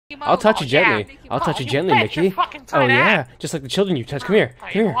I'll touch you gently. I'll touch you gently, Mickey. Oh yeah, just like the children you touch. Come here. Come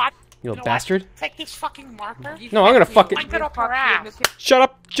here. You little bastard. Take these fucking markers. No, I'm gonna fucking... I'm gonna harass. Shut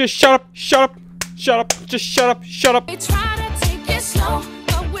up. Just shut up. Shut up. Shut up. Just shut up. Shut up.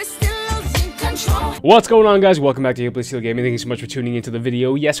 What's going on, guys? Welcome back to Ambient Gaming. Thank you so much for tuning into the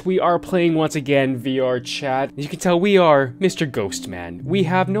video. Yes, we are playing once again Vrchat. As you can tell, we are Mr. Ghostman. We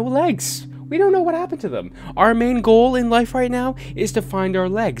have no legs. We don't know what happened to them. Our main goal in life right now is to find our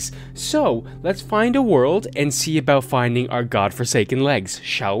legs. So, let's find a world and see about finding our godforsaken legs,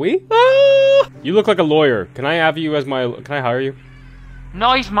 shall we? Ah! You look like a lawyer. Can I have you as my... Can I hire you?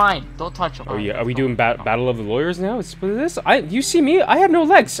 No, he's mine. Don't touch him. Oh yeah, are we doing Battle of the Lawyers now? Is what is this? You see me? I have no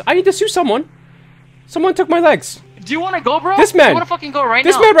legs. I need to sue someone. Someone took my legs. Do you want to go, bro? This man. I want to fucking go right now.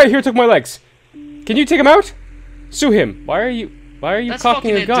 This man right here took my legs. Can you take him out? Sue him. Why are you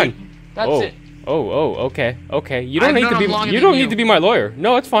cocking a gun? Dude. That's it. Okay. You don't need to be my lawyer.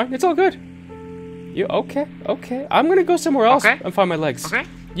 No, it's fine. It's all good. Okay. I'm gonna go somewhere else and find my legs. Okay.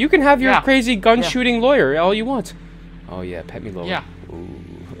 You can have your crazy gun shooting lawyer all you want. Oh yeah, pet me lower. Yeah. Ooh,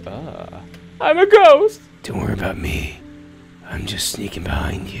 I'm a ghost. Don't worry about me. I'm just sneaking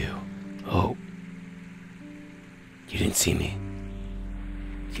behind you. Oh. You didn't see me.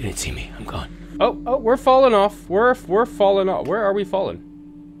 You didn't see me. I'm gone. Oh, we're falling off. We're falling off. Where are we falling?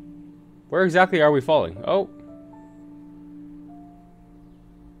 Where exactly are we falling? Oh.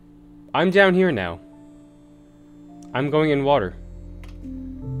 I'm down here now. I'm going in water.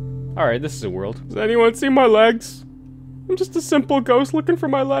 Alright, this is a world. Does anyone see my legs? I'm just a simple ghost looking for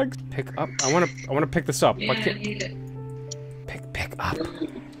my legs. Pick up. I wanna pick this up. Yeah, Pick up.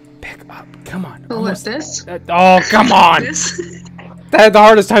 Pick up. Come on. Oh, what's this? Oh, come on! I had the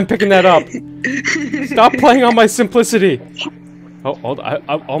hardest time picking that up. Stop playing on my simplicity. Oh, hold on.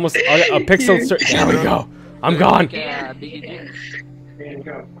 I almost... A pixel... There we go. I'm gone.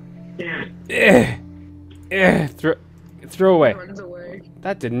 Throw away.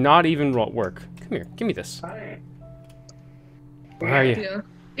 That did not even work. Come here. Give me this. Where are you?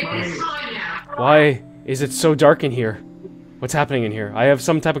 Why is it so dark in here? What's happening in here? I have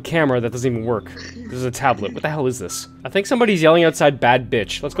some type of camera that doesn't even work. This is a tablet. What the hell is this? I think somebody's yelling outside bad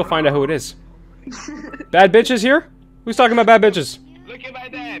bitch. Let's go find out who it is. Bad bitch is here? Who's talking about bad bitches? Look at my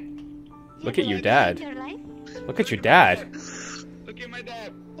dad. Look at your dad. Look at your dad. Look at my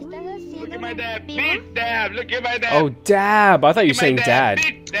dad. Look at my dad. Big dab. Look at my dad. Oh, dab. I thought you were saying dad.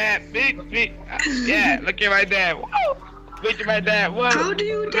 Big dab. Big. Yeah, look at my dad. Whoa. Look at my dad. What? How do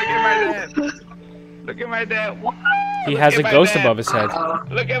you Look at my dad. Look at my dad. Whoa. He has a ghost above his head.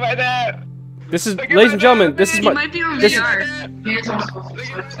 Look at my dad. This is, ladies and gentlemen, this is my... He might be on VR.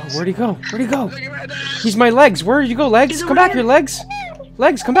 Oh, where'd he go? Where'd he go? He's my legs. Where'd you go, legs? Come back here, legs.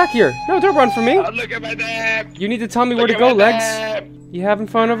 Legs, come back here. No, don't run from me. Look at my dad. You need to tell me where to go, legs. You having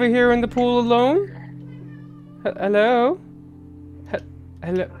fun over here in the pool alone? Hello?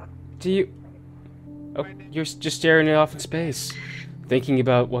 Hello? Do you... Oh, you're just staring it off in space. Thinking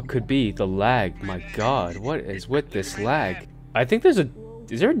about what could be. The lag. My god, what is with this lag? I think there's a...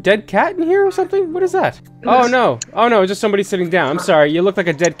 Is there a dead cat in here or something? What is that? Oh no. Oh no, just somebody sitting down. I'm sorry, you looked like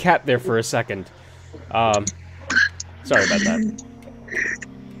a dead cat there for a second. Sorry about that.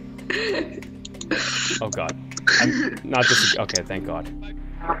 Oh god. I'm not just... Okay, thank god.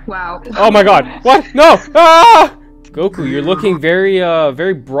 Wow. Oh my god! What? No! Ah! Goku, you're looking very,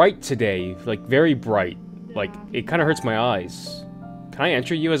 very bright today. Like, very bright. Like, it kind of hurts my eyes. Can I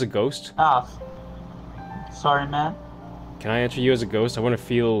enter you as a ghost? Sorry, man. Can I enter you as a ghost? I want to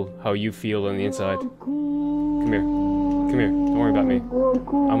feel how you feel on the inside. Come here. Come here. Don't worry about me.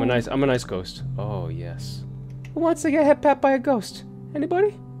 I'm a nice ghost. Oh, yes. Who wants to get hit pat by a ghost?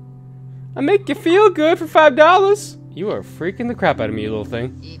 Anybody? I make you feel good for $5. You are freaking the crap out of me, you little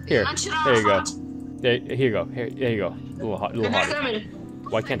thing. Here. There you go. Here you go. There you go. Little hottie.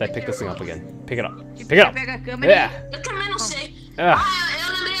 Why can't I pick this thing up again? Pick it up. Pick it up. Yeah.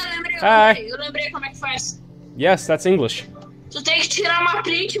 Hi. Yes, that's English.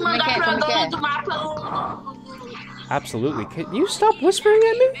 Absolutely. Can you stop whispering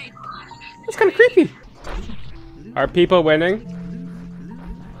at me? That's kind of creepy. Are people winning?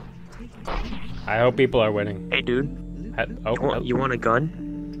 I hope people are winning. Hey, dude. You want a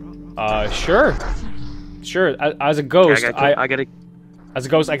gun? Sure. Sure. As a ghost, okay, as a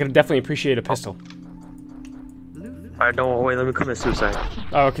ghost, I can definitely appreciate a pistol. Alright, don't wait. Let me commit suicide.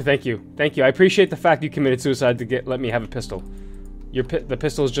 Oh, okay. Thank you. Thank you. I appreciate the fact you committed suicide to let me have a pistol. The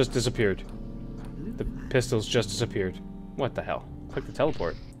pistol's just disappeared. The pistol's just disappeared. What the hell? Click the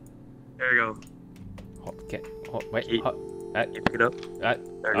teleport. There you go. Okay. Wait. You pick it up.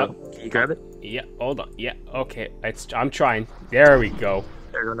 There you go. Can you grab it? Yeah. Hold on. Yeah. Okay. I'm trying. There we go.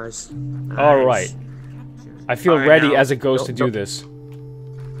 There There you go, nice. Alright. I feel Alright, ready now, as a ghost to do don't- this.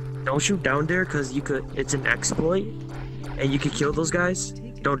 Don't shoot down there, cause you could. It's an exploit, and you could kill those guys.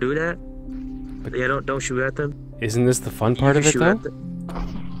 Don't do that. But yeah, don't shoot at them. Isn't this the fun You part can of it shoot though? at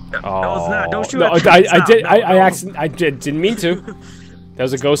them. No, it's not. Don't shoot No, at them. I Stop. did. No, I didn't mean to. That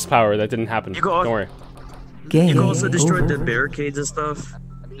was a ghost power. That didn't happen. You go- Don't worry. You can also destroy the barricades and stuff.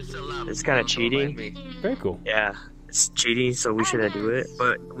 It's kind of cheating. Very cool. Yeah, it's cheating, so we shouldn't do it.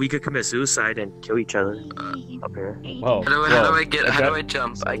 But we could commit suicide and kill each other up here. Whoa. How do I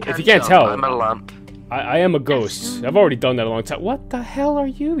jump? I can't If you can't jump. tell, I'm a lamp. I am a ghost. I've already done that a long time. What the hell are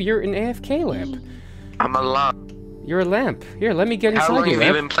you? You're an AFK lamp. I'm a lamp. You're a lamp. Here, let me get How inside long you, have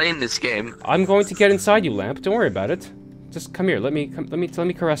you lamp. been playing this game? I'm going to get inside you, lamp. Don't worry about it. Just come here. Let me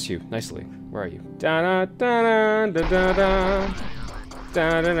caress you nicely. Where are you? Da da da da da da da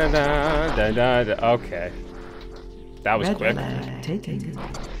da da da da da da. Okay, that was quick.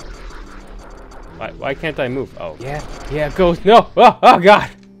 Why can't I move? Oh yeah, ghost. No. Oh God.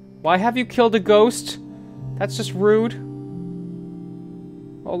 Why have you killed a ghost? That's just rude.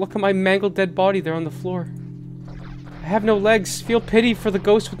 Oh, look at my mangled dead body there on the floor. I have no legs. Feel pity for the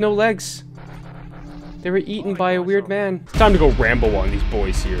ghost with no legs. They were eaten by a weird man. It's time to go ramble on these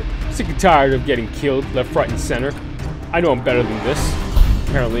boys here. Sick and tired of getting killed left, right, and center. I know I'm better than this.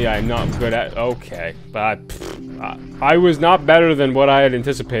 Apparently I'm not good at... Okay, but... I was not better than what I had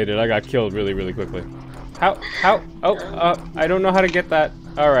anticipated. I got killed really, really quickly. How? Oh, I don't know how to get that.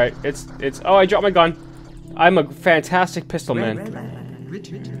 Alright, it's... Oh, I dropped my gun. I'm a fantastic pistol man.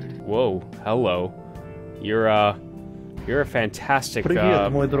 Whoa, hello. You're a fantastic,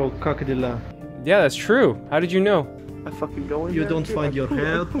 Привет, мой друг, как дела? Yeah, that's true. How did you know? I fucking go in. You don't find your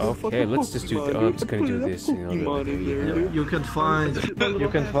head. Okay, let's just do. Oh, I'm just gonna do this. You know, You can find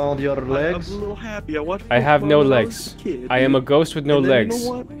your legs. I have no legs. I am a ghost with no legs.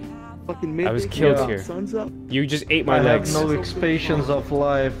 I was killed here. You just ate my legs. I have no expectations of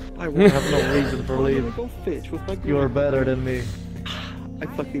life. I have no reason for live. You are better than me. I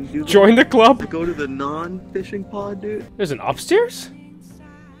fucking do. Join the club. I go to the non-fishing pod, dude. There's an upstairs?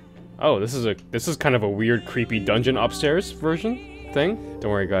 Oh, this is kind of a weird, creepy dungeon upstairs version thing. Don't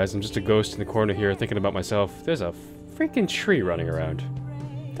worry, guys. I'm just a ghost in the corner here, thinking about myself. There's a freaking tree running around.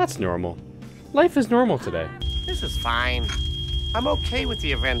 That's normal. Life is normal today. This is fine. I'm okay with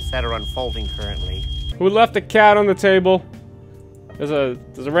the events that are unfolding currently. Who left a cat on the table? There's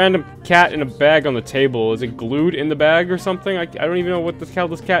a random cat in a bag on the table. Is it glued in the bag or something? I don't even know what the hell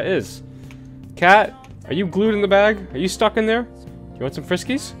this cat is. Cat, are you glued in the bag? Are you stuck in there? Do you want some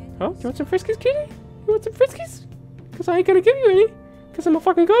Friskies? Huh? You want some Friskies, kitty? You want some Friskies? Because I ain't gonna give you any. Because I'm a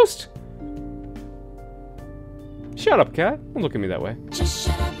fucking ghost. Shut up, cat. Don't look at me that way. Just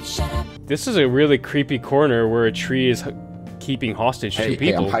shut up. This is a really creepy corner where a tree is keeping hostage two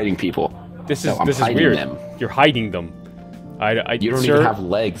people. Hey, I'm hiding people. This No, I'm is hiding weird. them. You're hiding them. You don't sir, even have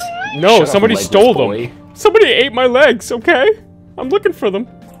legs. No, Shut up, somebody legless stole boy. them. Somebody ate my legs, okay? I'm looking for them.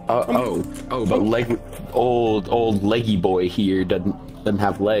 But old leggy boy here doesn't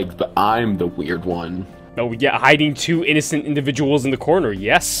have legs, but I'm the weird one. Oh yeah, hiding two innocent individuals in the corner,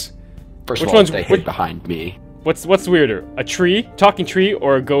 yes. First Which of all, one's- they hid behind me. What's weirder? A tree, talking tree,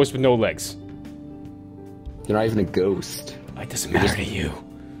 or a ghost with no legs? You're not even a ghost. It doesn't matter to you.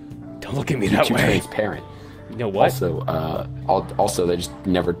 Don't look at me You're that too way. transparent. You know what? Also, they just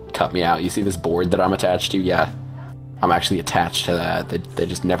never cut me out. You see this board that I'm attached to? Yeah, I'm actually attached to that. They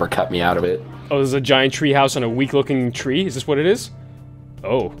just never cut me out of it. Oh, there's a giant tree house on a weak-looking tree? Is this what it is?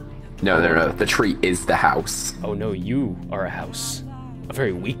 Oh. No. The tree is the house. Oh no, you are a house. A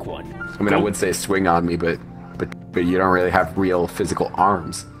very weak one. I mean, I would say swing on me, but you don't really have real physical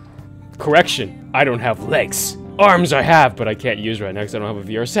arms. Correction, I don't have legs. Arms I have, but I can't use right now because I don't have a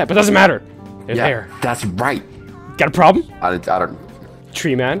VR set. But doesn't matter. They're there. That's right. Got a problem? I don't.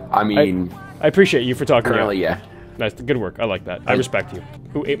 Tree man. I mean, I appreciate you for talking. Currently, me out. yeah. Nice, good work. I like that. I respect you.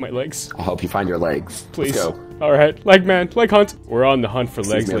 Who ate my legs? I'll help you find your legs. Please. Let's go. All right, leg man, leg hunt. We're on the hunt for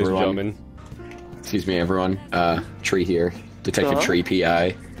legs, me, ladies and everyone. gentlemen. Excuse me, everyone. Tree here. Detective Tree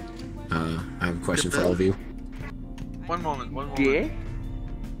PI. I have a question for all of you. One moment.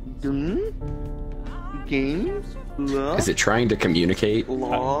 Games? Is it trying to communicate?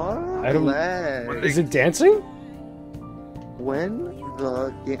 I don't. Is it dancing? When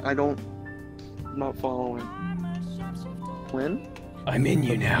the game? I'm not following. When? I'm in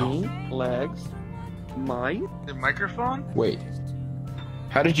you now. Legs. My. The microphone? Wait.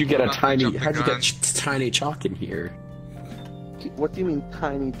 How did you get How'd you get tiny chalk in here? What do you mean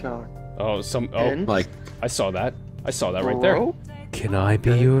tiny chalk? Oh, Like, I saw that. I saw that right there. Bro? Can I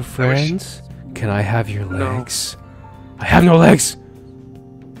be your friend? Can I have your legs? I have no legs.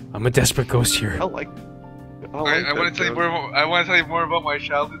 I'm a desperate ghost here. I like Alright, I want that to tell you joke. more. I want to tell you more about my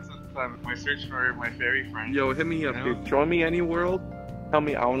childhood sometime. My search for my fairy friend. Yo, hit me up, You know? dude. Join me any world. Tell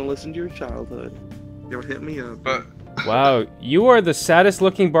me I want to listen to your childhood. Yo, hit me up. But Wow, you are the saddest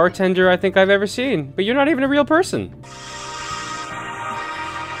looking bartender I think I've ever seen. But you're not even a real person.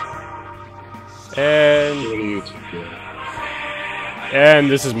 And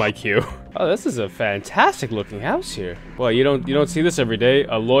this is my cue. Oh, this is a fantastic looking house here. Well, you don't see this every day.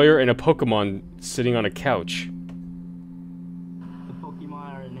 A lawyer and a Pokemon sitting on a couch. The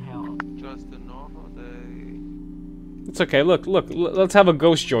Pokemon are in hell. Just a normal day. It's okay. Look. Let's have a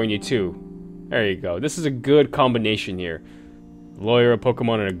ghost join you too. There you go. This is a good combination here. Lawyer, a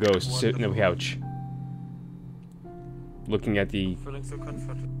Pokemon, and a ghost sitting on the couch, looking at the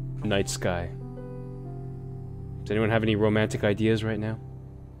night sky. Does anyone have any romantic ideas right now?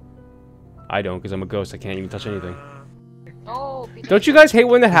 I don't, because I'm a ghost. I can't even touch anything. Oh, Don't you guys hate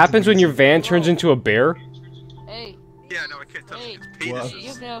when that happens when your van turns into a bear? Hey. yeah, no, I can't touch Hey.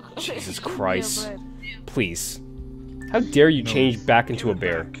 penises. Jesus Christ. Please. How dare you change back into a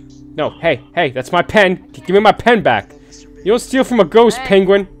bear? No, hey, that's my pen. Give me my pen back. You don't steal from a ghost,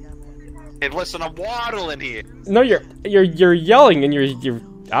 penguin. Hey, listen, I'm waddling here. No, you're yelling and you're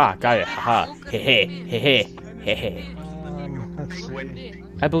got it. Haha. Hey.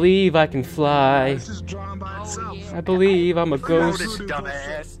 I believe I can fly. I believe I'm a ghost.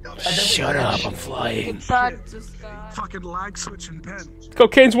 Shut up, I'm flying. Fucking lag switching pen.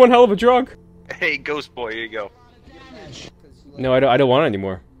 Cocaine's one hell of a drug. Hey, ghost boy, here you go. No, I don't want it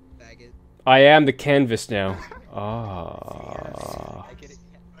anymore. I am the canvas now. Ah.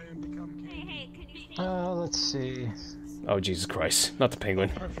 Let's see. Oh, Jesus Christ. Not the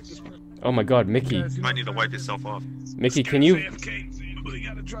penguin. Oh my god, Mickey. You might need to wipe yourself off. Mickey, can you...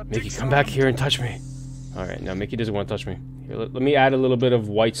 Mickey, come back here and touch me. Alright, now Mickey doesn't want to touch me. Here, let me add a little bit of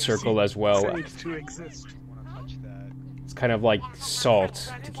white circle as well. It's kind of like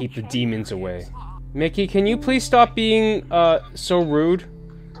salt to keep the demons away. Mickey, can you please stop being, so rude?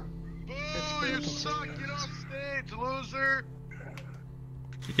 Boo, you suck! Get off stage, loser!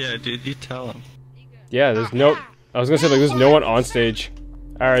 Yeah, dude, you tell him. Yeah, there's no... I was gonna say, like, there's no one on stage.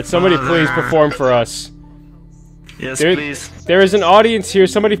 Alright, somebody please perform for us. Yes, please. There is an audience here,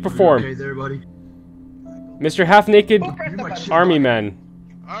 somebody perform. Okay, there, buddy. Mr. Half-Naked Army Man.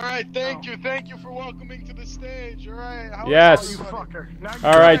 Alright, thank you for welcoming to the stage, alright? Yes.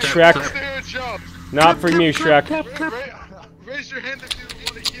 Alright, Shrek. Not from you, Shrek. Raise your hand if you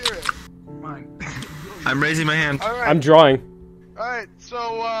want to hear it. I'm raising my hand. Alright. I'm drawing. Alright, so,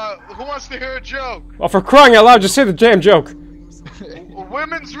 who wants to hear a joke? Well, for crying out loud, just say the damn joke.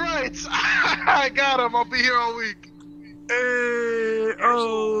 Women's rights! I got him, I'll be here all week. Hey,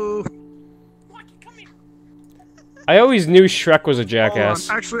 oh. I always knew Shrek was a jackass.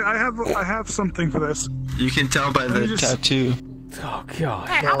 Actually, I have something for this. You can tell by the tattoo. Oh, God.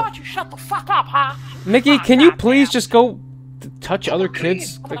 Hey, how about you shut the fuck up, huh? Mickey, can you please just go touch other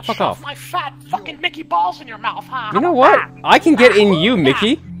kids? I'm Like, gonna fuck shove off. my fat fucking Mickey balls in your mouth, huh? You know what? I can get in you,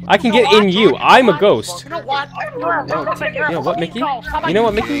 Mickey. I can get in you. I'm a ghost. You know what? You're a You know what, Mickey? ghost. How about You know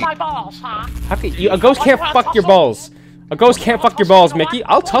what, suck Mickey? my balls, huh? How can you? A ghost can't fuck your balls. A ghost can't fuck your balls, Mickey.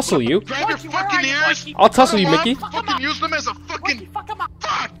 I'll tussle you. Grab your fucking ears! I'll tussle you, Mickey. Fucking use them as a fucking...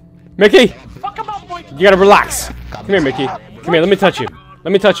 Fuck! Mickey, Fuck him up, boy. you gotta relax. Come here, Mickey. Come here, let me touch you.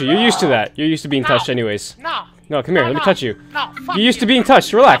 Let me touch you. You're used to that. You're used to being touched anyways. No. No, come here, let me touch you. No, fuck You're used to you. being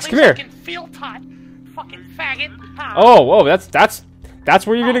touched. Relax, At come least here. I can feel touch. Fucking faggot. Huh? Oh, that's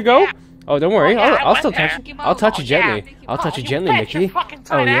where you're gonna go? Oh, don't worry. yeah, I I'll still went touch there. you. I'll touch you Oh, yeah. gently. I'll touch you you gently, bet your Mickey. fucking Oh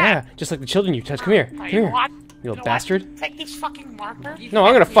tight yeah, just like the children you touch. Come here. Come Tell you here. what? You little know bastard. what? Take this fucking marker. No,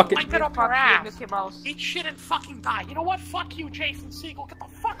 I'm gonna fuck it. Wipe it up her ass. Eat shit and fucking die. You know what? Fuck you, Jason Segel. Get the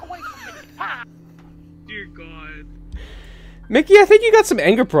fuck away from me. Ah. Dear God. Mickey, I think you got some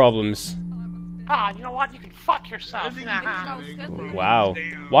anger problems. Ah, you know what? You can fuck yourself. Wow.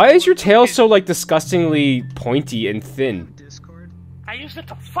 Why is your tail so, like, disgustingly pointy and thin? I used it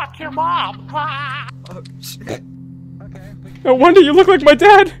to fuck your mom. Ah. No wonder you look like my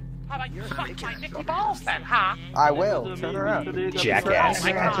dad. How about you suck my Mickey balls then, huh? I will. Turn around. Jackass.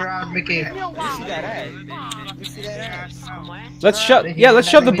 Mickey. You know what? See that ass? You see that ass? Let's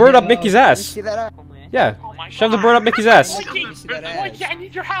shove the bird up Mickey's ass. See that ass? Yeah, shove the bird up Mickey's ass. Mikey, Mikey, I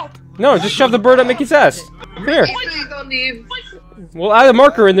need your help. No, just shove the bird up Mickey's ass. Come here. We'll add a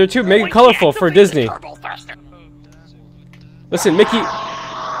marker in there too, make it colorful for Disney. Listen, Mickey.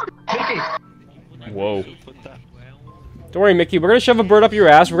 Whoa. Don't worry, Mickey. We're gonna shove a bird up your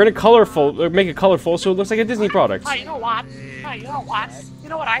ass. We're gonna make it colorful so it looks like a Disney product. Hey, you know what? Hey, you know what? You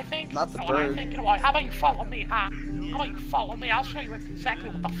know what I think? Not the You know what I bird. think? You know what? How about you follow me, huh? How about you follow me? I'll show you exactly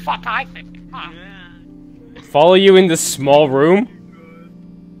what the fuck I think, huh? Follow you in this small room?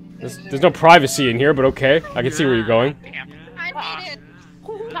 There's no privacy in here, but okay. I can see where you're going. I made it.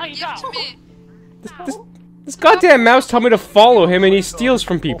 No, you don't. This goddamn mouse told me to follow him and he steals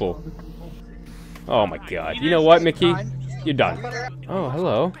from people. Oh my god. You know what, Mickey? You're done. Oh,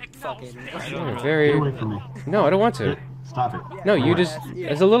 hello. You're very... No, I don't want to. Stop it. No, you just...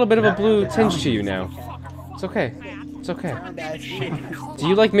 There's a little bit of a blue tinge to you now. It's okay. It's okay. Do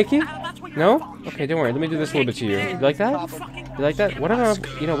you like Mickey? No? Okay, don't worry. Let me do this a little bit to you. You like that? You like that? Whatever.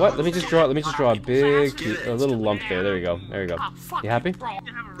 You know what? Let me just draw a big, a little lump there. There you go. There you go. You happy?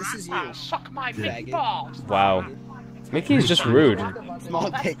 This is you. Suck my big balls. Wow. Mickey's just rude.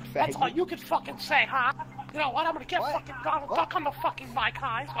 Small dick That's all you can fucking say, huh? You know what? I'm gonna get fucking Donald Duck on the fucking mic,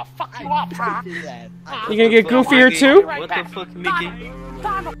 huh? He's gonna fuck you up, huh? You gonna get Goofy here too? What the fuck, Mickey?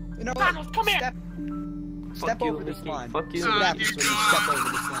 Donald, Donald, come here. Step over this line. Fuck you. What happens when you step over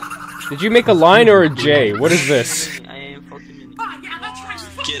this line? Did you make a line or a J? What is this? Get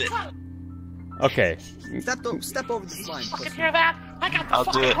it. Okay. Step over this line. Fucking hear that? I got the I'll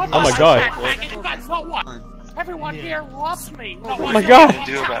do fucking it. hook Oh my on god. that. You guys know what? Everyone here loves me. Oh my god.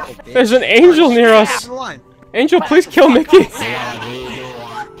 There's an angel near us. Angel, please kill Mickey.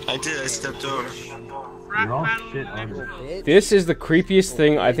 I did. I stepped over. This is the creepiest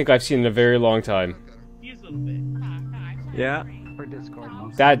thing I think I've seen in a very long time. Yeah.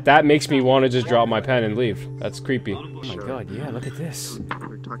 That makes me want to just drop my pen and leave. That's creepy. Oh my god, yeah, look at this.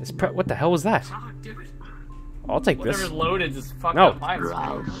 What the hell was that? I'll take this. Whatever's loaded just fucked No. up my screen.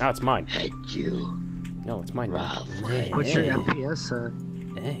 No, it's mine. Thank you. No, it's mine. What's your FPS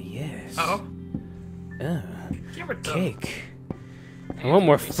Yes. Uh-oh. Give it cake. I want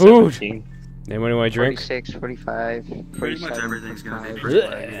more food. Anyone want to drink? 46, 45, Pretty much 47, everything's gonna be 45. pretty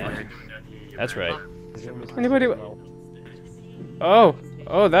That's right. Anybody? Oh,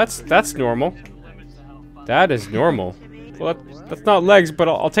 that's normal. That is normal. Well, that's not legs, but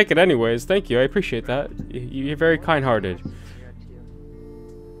I'll take it anyways. Thank you, I appreciate that. You're very kind-hearted.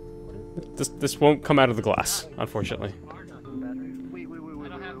 This won't come out of the glass, unfortunately.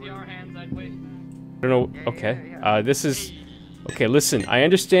 I don't know. Okay. This is. Okay, listen. I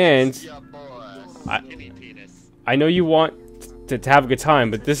understand. I know you want to have a good time,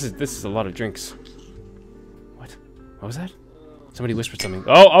 but this is a lot of drinks. What? What was that? Somebody whispered something.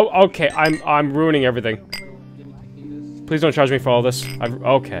 Oh, okay. I'm ruining everything. Please don't charge me for all this.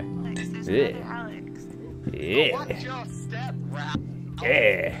 Okay. Yeah.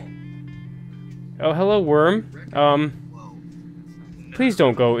 Yeah. Oh, hello, worm. Please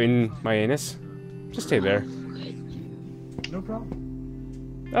don't go in my anus. Just stay there. No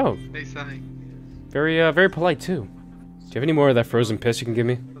problem. Oh. Very polite too. Do you have any more of that frozen piss you can give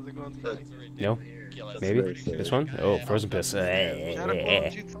me? No? Maybe? This one? Oh, frozen piss.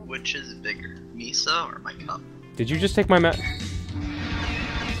 Which is bigger, Misa or my cup? Did you just take my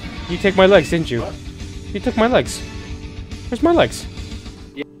You take my legs, didn't you? You took my legs. Where's my legs?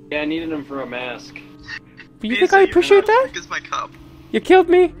 Yeah, I needed them for a mask. But you think I appreciate that? Big as my cup. You killed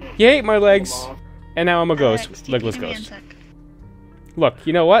me, you ate my legs, and now I'm a ghost. Legless ghost. Look,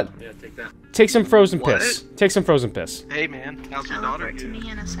 you know what? Yeah, take that. Take some frozen piss. Take some frozen piss. Hey man, how's your daughter?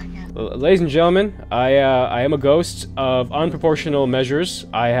 Ladies and gentlemen, I am a ghost of unproportional measures.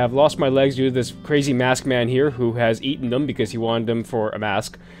 I have lost my legs due to this crazy mask man here who has eaten them because he wanted them for a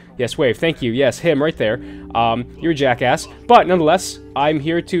mask. Yes, Wave, thank you. Yes, him right there. You're a jackass. But nonetheless, I'm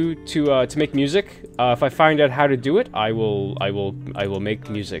here to make music. If I find out how to do it, I will make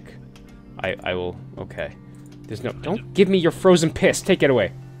music. I will. Okay. There's no. Don't give me your frozen piss. Take it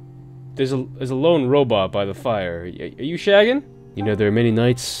away. There's a lone robot by the fire. Are you shagging? You know, there are many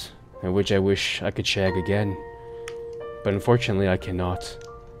nights in which I wish I could shag again, but unfortunately I cannot,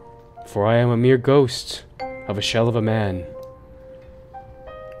 for I am a mere ghost of a shell of a man.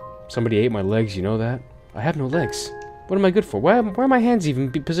 Somebody ate my legs, you know that? I have no legs. What am I good for? Why are my hands even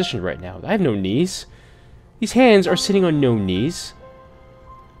be positioned right now? I have no knees. These hands are sitting on no knees.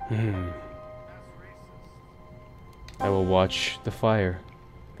 I will watch the fire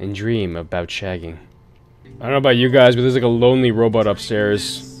and dream about shagging. I don't know about you guys, but there's like a lonely robot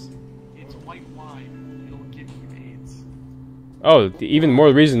upstairs. It's white wine. It'll give you AIDS. Oh, even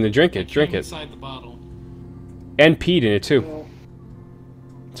more reason to drink it. Drink it. Inside the bottle. And peed in it too.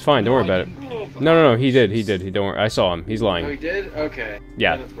 It's fine. Don't worry about it. No. He did. Don't worry. I saw him. He's lying. Oh, he did? Okay.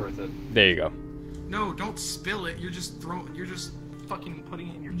 Yeah. That's worth it. There you go. No, don't spill it. You're just fucking putting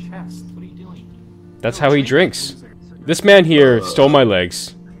it in your chest. What are you doing? That's how he drinks. This man here stole my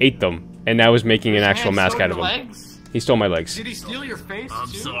legs, ate them, and now is making an actual mask out of them. Legs? He stole my legs. Did he steal your face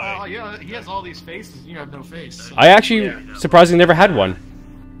too? sorry. Oh, yeah, he has all these faces. You have no face. I actually surprisingly never had one.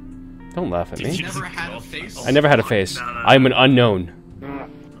 Don't laugh at me. You never had a face? I never had a face. I am an unknown.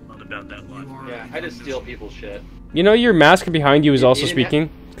 Not about that one. Yeah, I just steal people's shit. You know your mask behind you is also didn't have- speaking?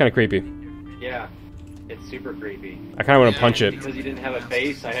 It's kind of creepy. Yeah, it's super creepy. I kind of want to punch it. Because you didn't have a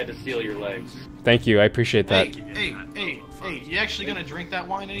face, I had to steal your legs. Thank you, I appreciate that. Hey, you actually gonna drink that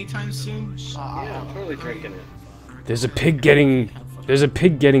wine anytime soon? Yeah, I'm totally drinking it. There's a pig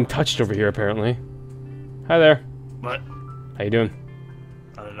getting touched over here apparently. Hi there. What? How you doing?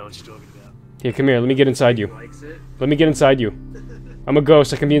 I don't know what you're talking about. Here, come here. Let me get inside you. Let me get inside you. I'm a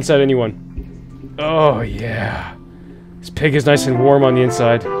ghost. I can be inside anyone. Oh yeah. This pig is nice and warm on the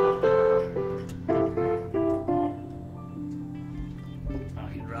inside. Fucking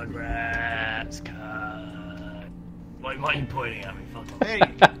Rugrats, cut. Why are you pointing at me? Fuck. Hey,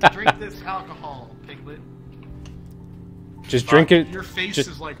 drink this alcohol, piglet. Just drink it. Your face just,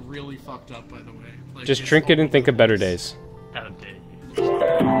 is like really fucked up, by the way. Like, just it's drink it all and think of better days. How dare you?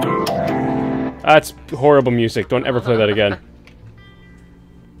 That's horrible music. Don't ever play that again.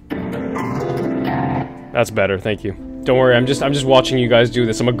 That's better. Thank you. Don't worry. I'm just watching you guys do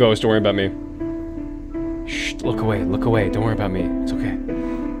this. I'm a ghost. Don't worry about me. Shh. Look away. Look away. Don't worry about me. It's okay.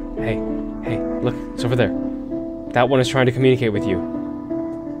 Hey. Hey. Look. It's over there. That one is trying to communicate with you.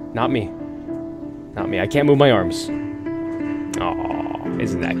 Not me. Not me. I can't move my arms. Aw,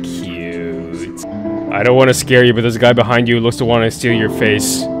 isn't that cute? I don't want to scare you, but there's a guy behind you who looks to want to steal your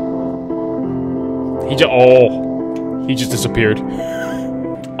face. He just disappeared.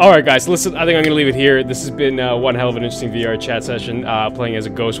 Alright guys, listen, I think I'm going to leave it here. This has been one hell of an interesting VR chat session, playing as a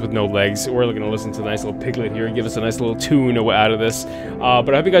ghost with no legs. We're going to listen to a nice little piglet here and give us a nice little tune out of this. But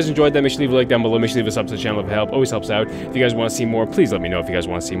I hope you guys enjoyed that. Make sure to leave a like down below. Make sure to leave a sub to the channel if it helps. Always helps out. If you guys want to see more, please let me know if you guys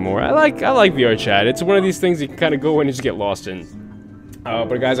want to see more. I like VR chat. It's one of these things you can kind of go in and just get lost in.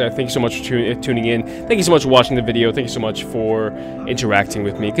 But guys, thank you so much for tuning in. Thank you so much for watching the video. Thank you so much for interacting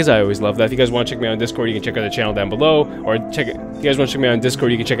with me, because I always love that. If you guys want to check me out on Discord, you can check out the channel down below. Or if you guys want to check me out on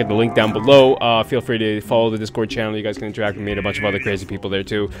Discord, you can check out the link down below. Feel free to follow the Discord channel. You guys can interact with me and a bunch of other crazy people there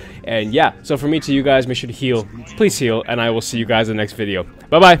too. And yeah, so from me to you guys, make sure to heal. Please heal, and I will see you guys in the next video.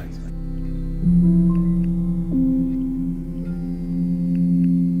 Bye-bye!